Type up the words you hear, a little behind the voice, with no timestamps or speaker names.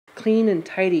clean and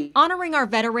tidy. Honoring our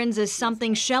veterans is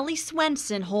something Shelley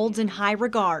Swenson holds in high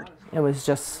regard. It was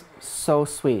just so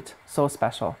sweet, so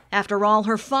special. After all,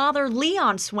 her father,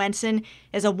 Leon Swenson,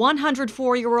 is a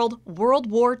 104-year-old World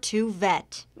War II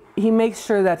vet. He makes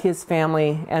sure that his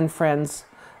family and friends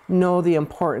know the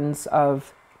importance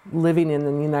of living in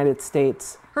the United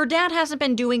States. Her dad hasn't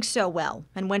been doing so well,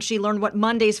 and when she learned what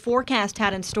Monday's forecast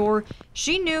had in store,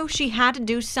 she knew she had to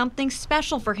do something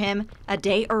special for him a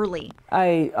day early.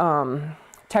 I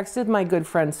texted my good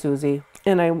friend Susie,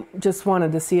 and I just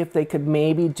wanted to see if they could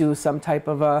maybe do some type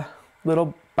of a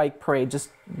little bike parade just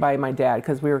by my dad,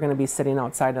 because we were going to be sitting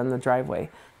outside on the driveway.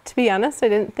 To be honest, I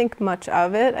didn't think much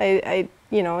of it.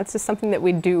 You know, it's just something that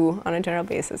we do on a general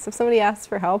basis. If somebody asks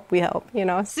for help, we help, you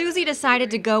know. Susie decided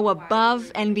to go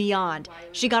above and beyond.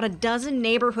 She got a dozen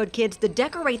neighborhood kids to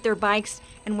decorate their bikes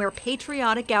and wear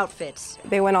patriotic outfits.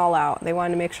 They went all out. They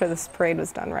wanted to make sure this parade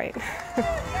was done right.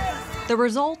 The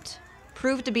result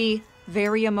proved to be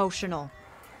very emotional.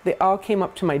 They all came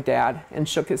up to my dad and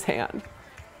shook his hand.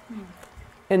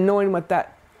 And knowing what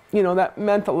that, you know, that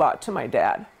meant a lot to my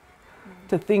dad.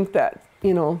 To think that,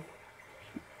 you know,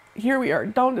 here we are,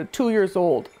 down to 2 years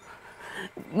old,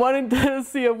 wanting to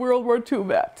see a World War II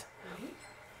vet.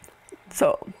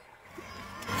 So.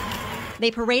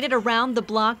 They paraded around the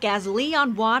block as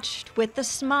Leon watched with a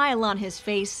smile on his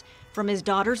face from his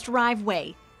daughter's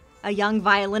driveway. A young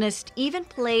violinist even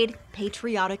played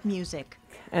patriotic music.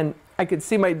 And I could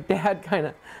see my dad kind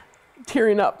of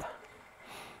tearing up,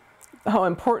 how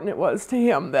important it was to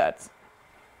him that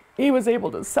he was able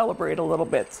to celebrate a little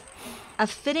bit. A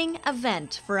fitting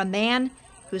event for a man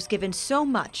who's given so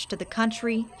much to the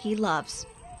country he loves.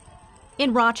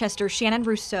 In Rochester, Shannon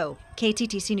Rousseau,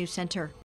 KTTC News Center.